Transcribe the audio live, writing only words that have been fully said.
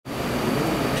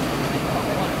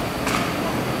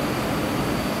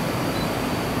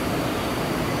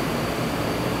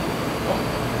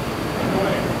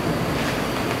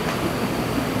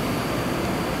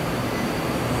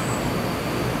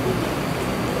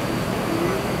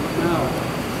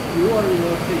you are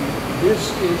looking,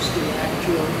 this is the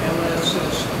actual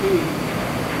LSSP,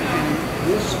 and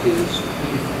this is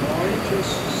the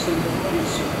largest single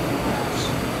piece of glass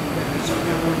that has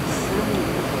ever been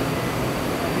formed.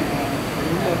 And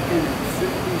we're looking at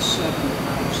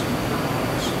 57,000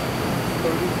 pounds,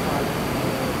 35.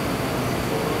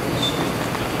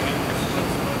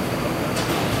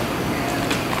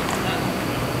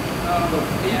 The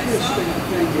interesting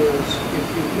thing is, if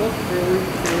you look very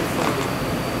carefully,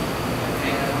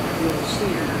 you'll see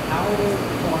an outer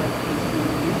part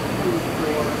between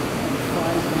 3.4 and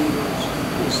 5 meters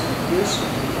is this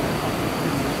part,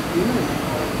 and the inner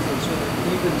part is an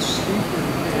even steeper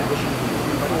edge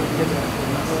before you get to the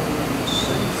level in the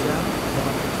center.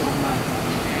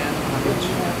 And what's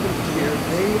happened here,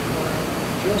 they are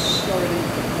just starting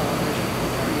to polish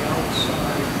the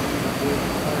outside with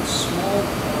a small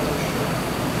polisher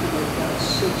with about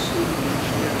 16-inch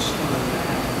disc on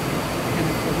that. And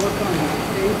if you look on the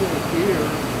table here,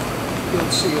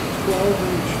 you'll see a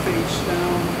 12-inch face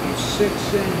down, a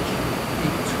 6-inch, a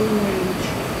 2-inch,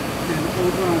 and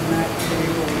over on that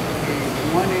table, a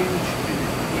 1-inch and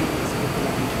an 8-inch.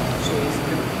 So you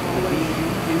can polish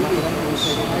any of those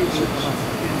sizes.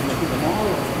 And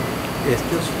tomorrow, you're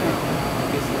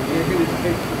going to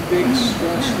take the big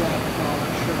stress lap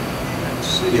polisher.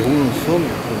 Y es un zoom,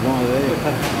 como debe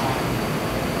estar.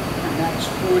 And that's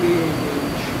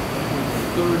 48-inch with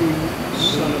 37.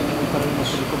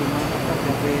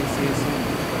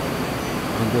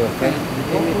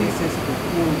 What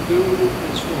we'll do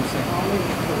is we'll polish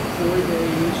for 4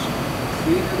 days,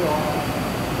 clean it off,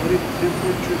 let it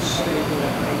temperature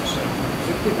stabilize,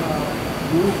 pick it up,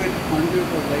 move it under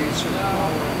the laser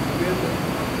power ribbon,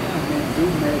 and then do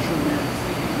measurement,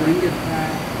 bring it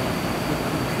back. The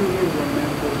computer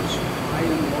remembers high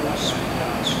and low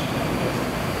spots.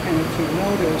 And if you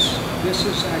notice, this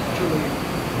is actually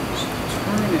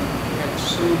turning at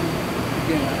some,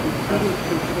 again, computer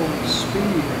controlled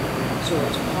speed. So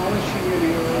it's polishing an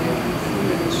area,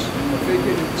 and it's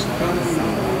figured it's done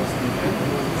enough.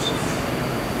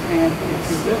 And if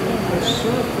you look at the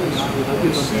surface,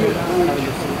 you see a bunch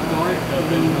of dark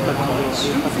green dots.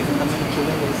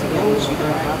 Those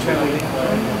are actually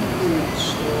permanently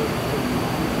installed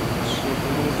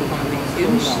on the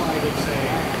inside of the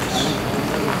glass,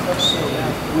 so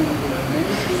that when we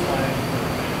measure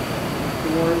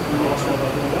or when it's in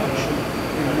production,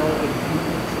 we know the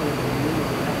temperature of the unit.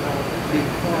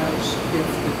 Because if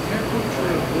the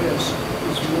temperature of this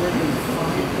is more than 5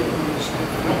 degrees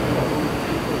different,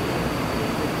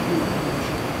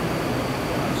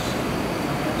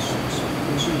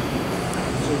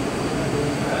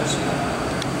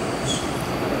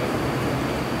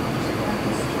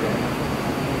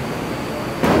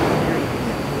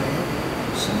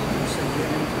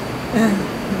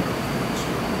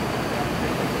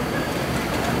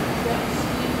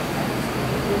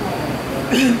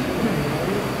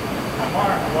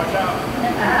 Watch out.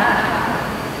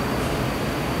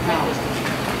 Now,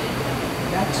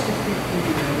 that's the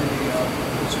peculiarity of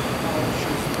this polish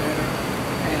is better,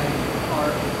 and our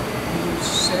use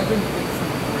 7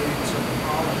 different grades of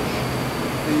polish.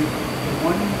 The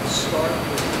one you start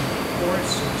with in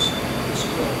courses is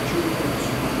called Jupiter's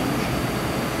Sponge,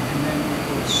 and then we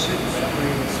go 6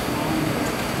 grades finer,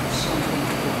 something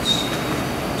called Steward.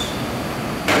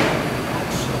 And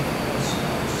that's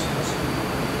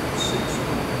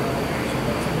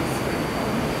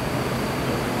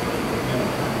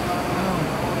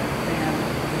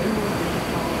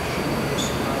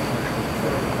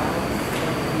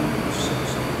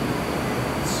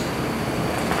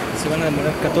se van a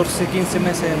demorar 14-15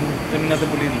 meses en terminar de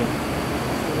pulirlo.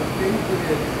 So what they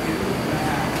did